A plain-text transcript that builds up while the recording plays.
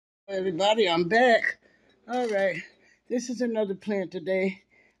Everybody, I'm back. All right, this is another plant today.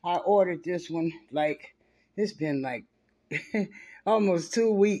 I ordered this one it's been almost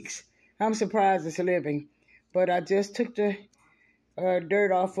 2 weeks. I'm surprised it's living, but I just took the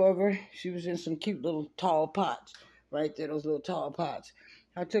dirt off of her. She was in some cute little tall pots right there, those little tall pots.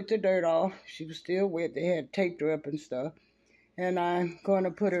 I took the dirt off. She was still wet. They had taped her up and stuff, and I'm going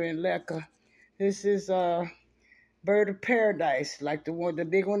to put her in leca. This is bird of paradise, like the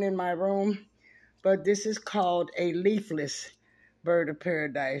big one in my room. But this is called a leafless bird of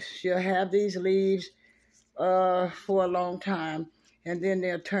paradise. She'll have these leaves for a long time, and then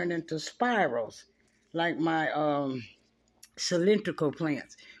they'll turn into spirals, like my cylindrical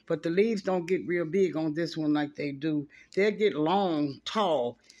plants. But the leaves don't get real big on this one like they do. They'll get long,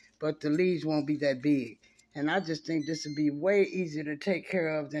 tall, but the leaves won't be that big. And I just think this would be way easier to take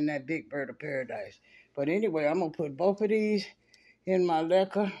care of than that big bird of paradise. But anyway, I'm going to put both of these in my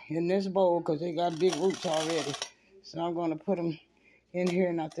leca in this bowl because they got big roots already. So I'm going to put them in here,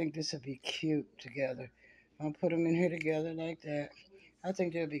 and I think this will be cute together. I'll put them in here together like that. I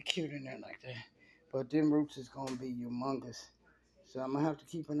think they'll be cute in there like that. But them roots is going to be humongous. So I'm going to have to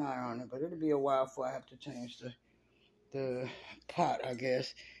keep an eye on it. But it'll be a while before I have to change the pot, I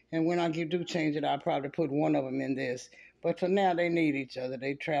guess. And when I do change it, I'll probably put one of them in this. But for now, they need each other.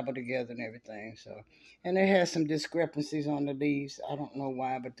 They travel together and everything. So, and it has some discrepancies on the leaves. I don't know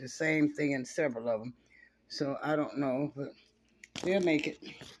why, but the same thing in several of them. So I don't know, but they'll make it.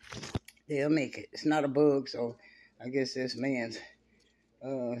 They'll make it. It's not a bug, so I guess that's man's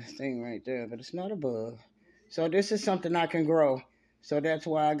thing right there. But it's not a bug. So this is something I can grow. So that's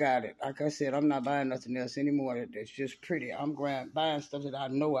why I got it. Like I said, I'm not buying nothing else anymore that's just pretty. I'm buying stuff that I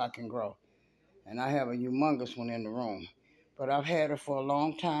know I can grow. And I have a humongous one in the room. But I've had her for a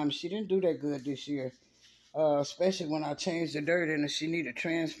long time. She didn't do that good this year, especially when I changed the dirt in her. She needed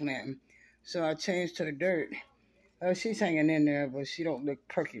transplanting. So I changed her dirt. She's hanging in there, but she don't look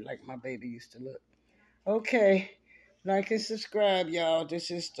perky like my baby used to look. Okay, like and subscribe, y'all.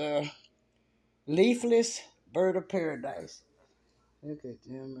 This is the leafless bird of paradise. Look at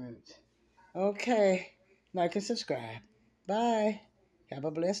them roots. Okay, like and subscribe. Bye. Have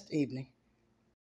a blessed evening.